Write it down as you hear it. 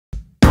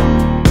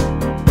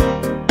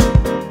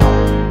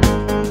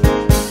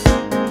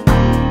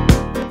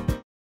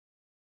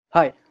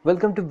Hi,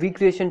 welcome to V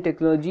Creation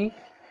Technology.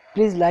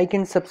 Please like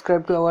and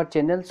subscribe to our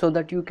channel so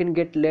that you can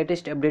get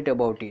latest update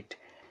about it.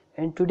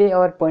 And today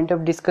our point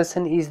of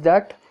discussion is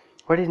that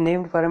what is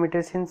named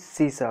parameters in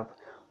C#.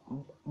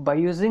 By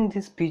using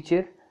this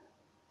feature,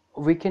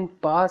 we can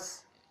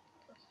pass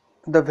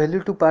the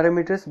value to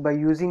parameters by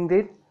using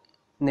their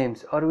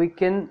names, or we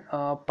can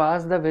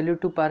pass the value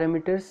to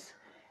parameters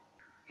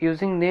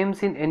using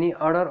names in any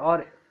order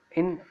or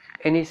in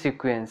any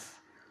sequence.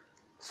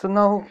 So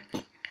now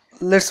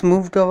let's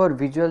move to our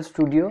Visual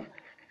Studio,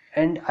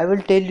 and I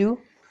will tell you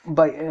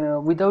by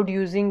without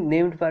using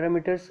named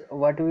parameters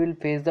what we will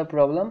face the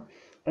problem,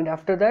 and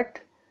after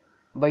that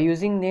by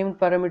using named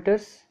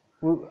parameters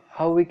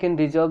how we can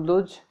resolve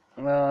those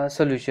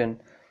solution.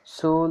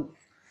 So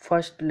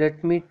first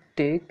let me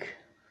take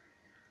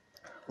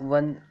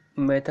one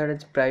method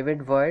as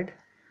private void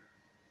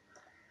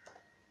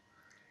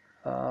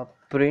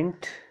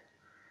print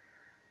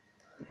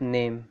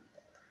name.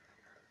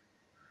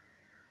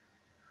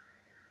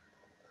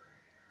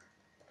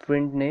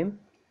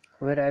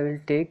 Where I will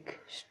take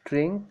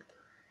string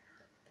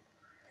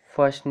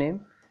first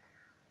name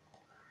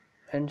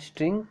and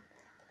string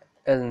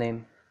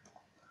lname,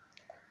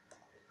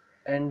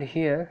 and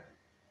here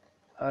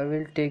I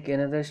will take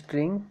another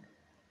string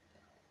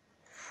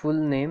full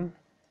name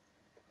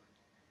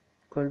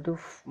equal to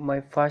my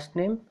first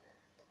name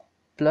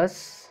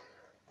plus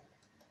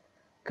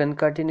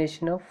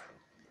concatenation of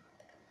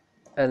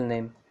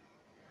lname.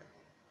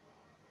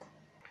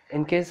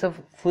 In case of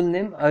full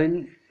name, I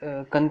will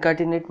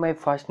concatenate my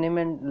first name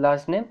and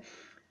last name,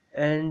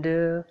 and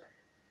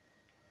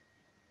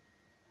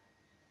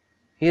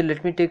here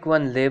let me take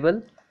one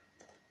label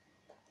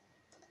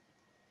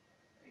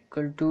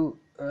equal to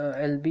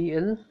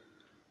lbl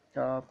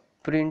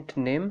print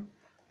name,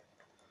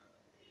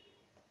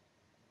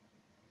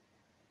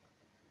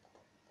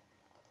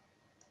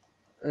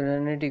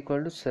 run it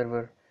equal to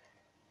server,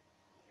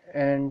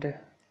 and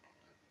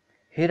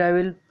here I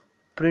will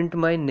print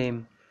my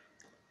name.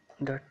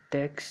 The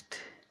text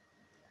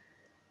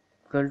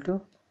equal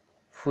to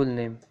full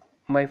name.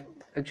 My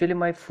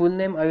full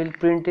name I will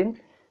print in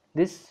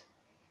this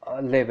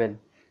label.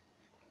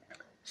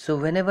 So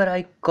whenever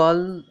I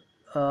call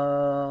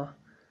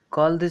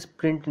this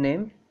print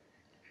name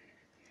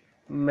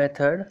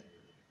method,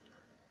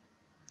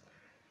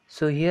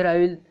 so here I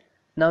will,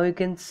 now you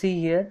can see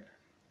here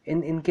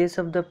in case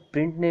of the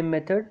print name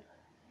method,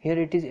 here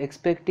it is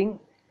expecting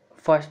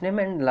first name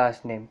and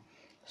last name.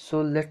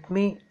 So let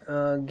me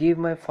give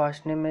my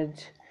first name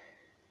as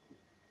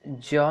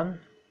John,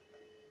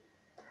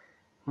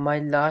 my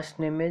last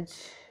name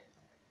is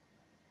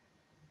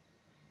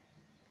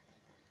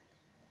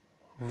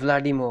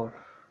Vladimir.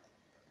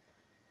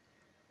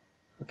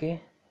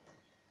 Okay,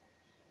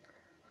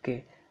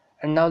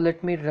 and now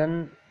let me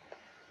run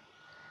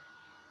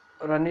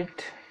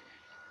it.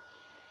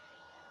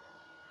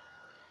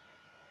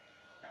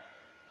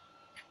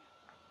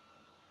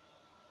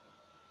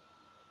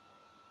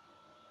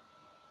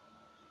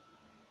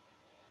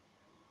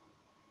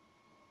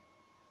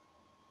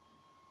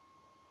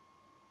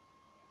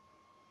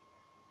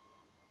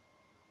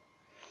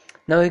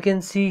 Now you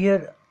can see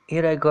here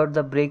I got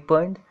the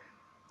breakpoint,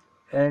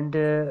 and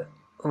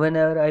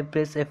whenever I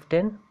press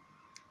F10,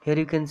 here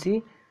you can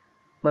see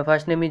my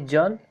first name is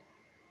John,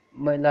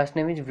 my last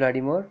name is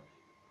Vladimir.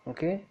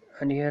 Okay,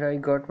 and here I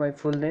got my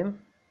full name.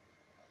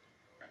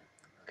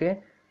 Okay,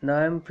 now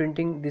I am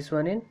printing this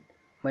one in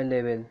my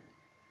label.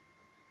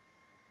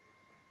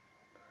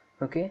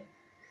 Okay,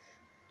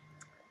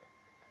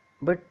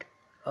 but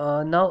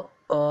now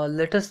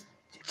let us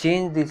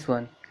change this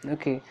one.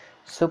 Okay,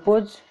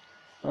 suppose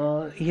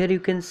here you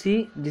can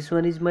see this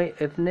one is my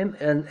F name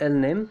and L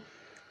name,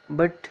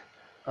 but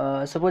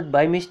suppose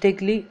by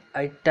mistakenly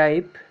I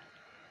type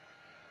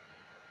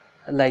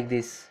like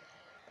this.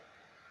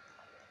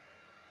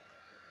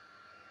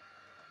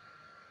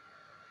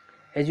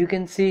 As you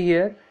can see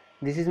here,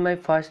 this is my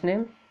first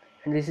name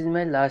and this is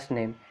my last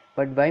name,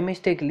 but by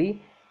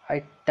mistakenly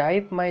I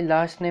type my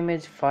last name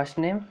as first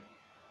name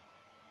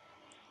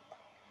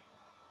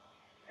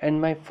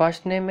and my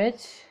first name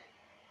is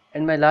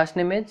and my last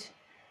name is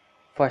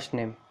first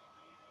name.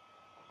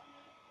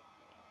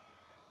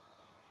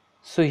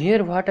 So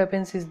here what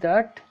happens is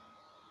that,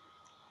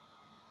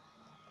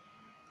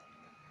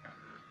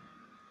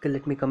 okay,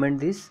 let me comment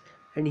this,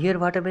 and here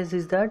what happens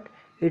is that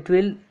it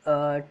will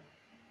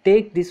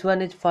take this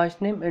one as first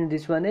name and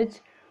this one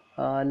as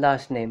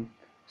last name.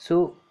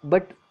 So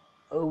but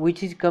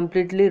which is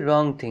completely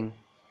wrong thing,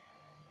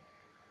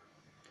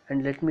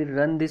 and let me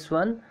run this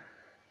one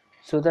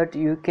so that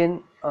you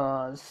can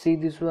see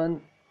this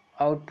one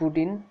output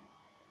in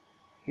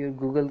your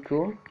Google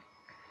Chrome.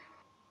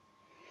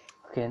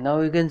 Okay, now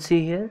you can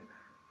see here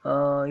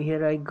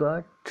here I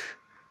got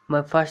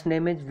my first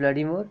name is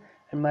Vladimir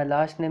and my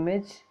last name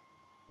is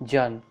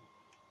John.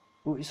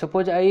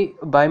 Suppose I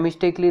by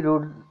mistakenly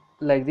wrote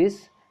like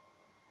this,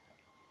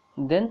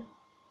 then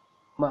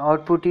my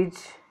output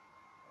is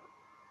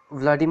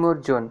Vladimir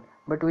John,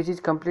 but which is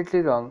completely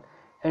wrong.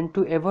 And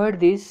to avoid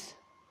this,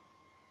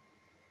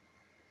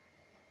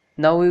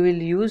 Now we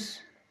will use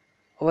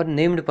our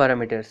named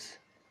parameters.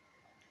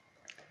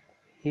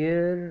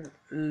 Here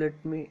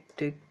let me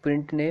take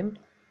print name.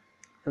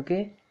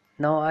 Okay,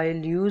 now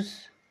I'll use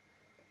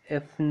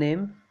f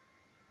name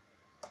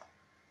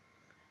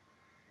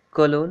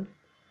colon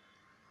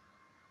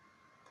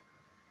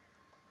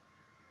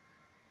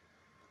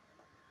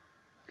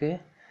okay,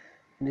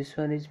 this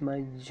one is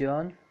my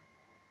John,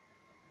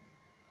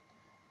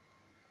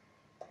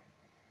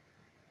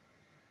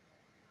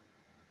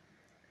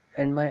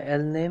 and my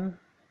L name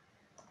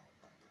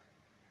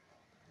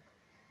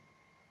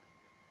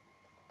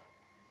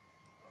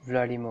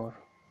Vladimir,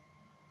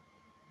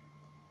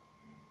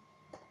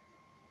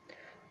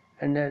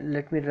 and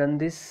let me run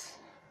this.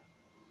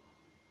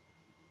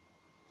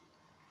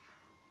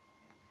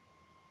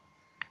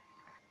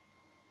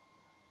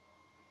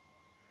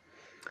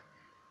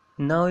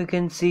 Now you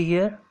can see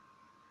here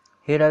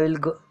I will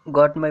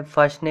got my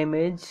first name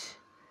is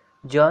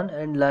John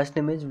and last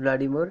name is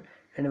Vladimir,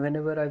 and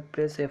whenever I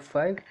press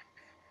F5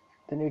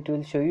 then it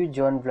will show you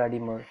John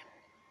Vladimir.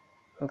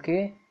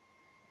 Okay,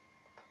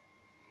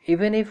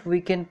 even if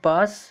we can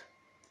pass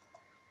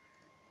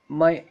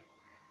my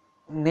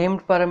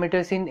named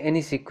parameters in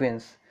any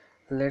sequence,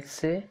 let's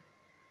say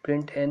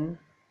print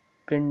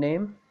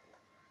name.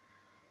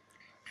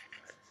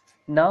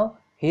 Now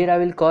here I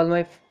will call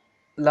my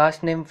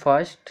last name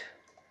first,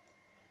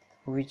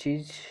 which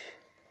is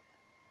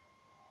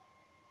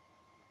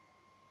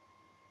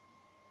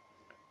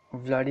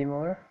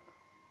Vladimir,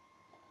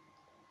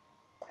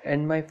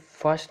 and my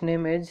first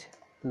name is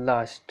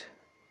last.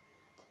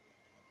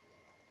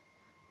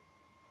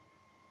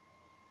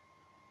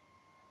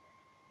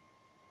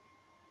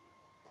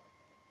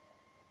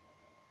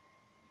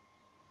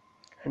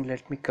 And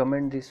let me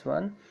comment this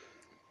one.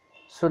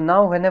 So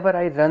now whenever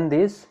I run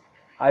this,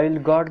 I will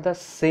got the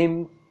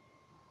same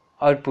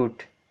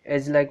output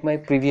as like my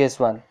previous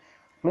one.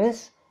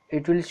 Means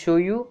it will show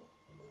you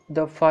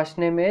the first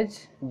name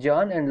is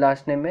John and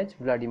last name is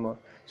Vladimir.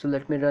 So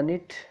let me run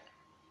it.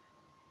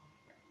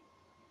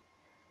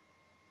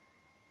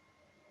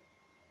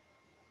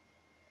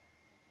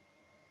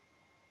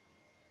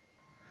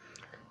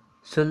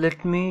 So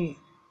let me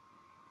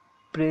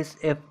press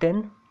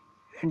F10,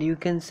 and you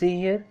can see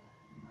here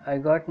I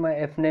got my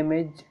F name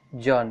is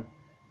John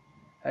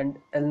and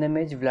L name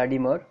is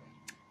Vladimir,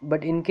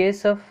 but in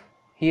case of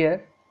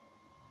here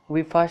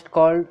we first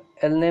called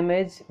L name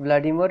is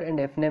Vladimir and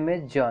F name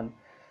is John.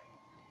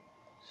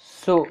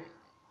 So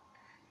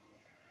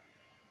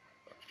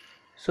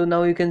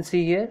now you can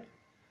see here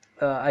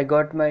I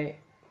got my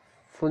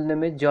full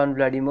name is John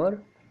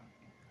Vladimir.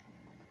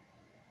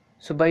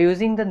 So by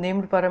using the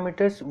named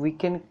parameters we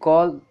can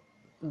call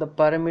the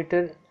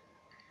parameter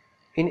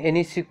in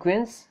any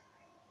sequence,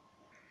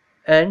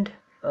 and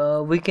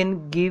we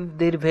can give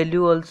their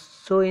value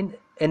also in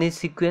any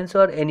sequence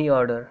or any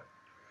order.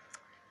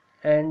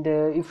 And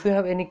if you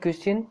have any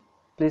question,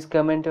 please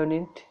comment on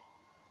it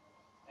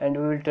and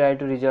we will try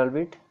to resolve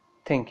it.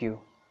 Thank you.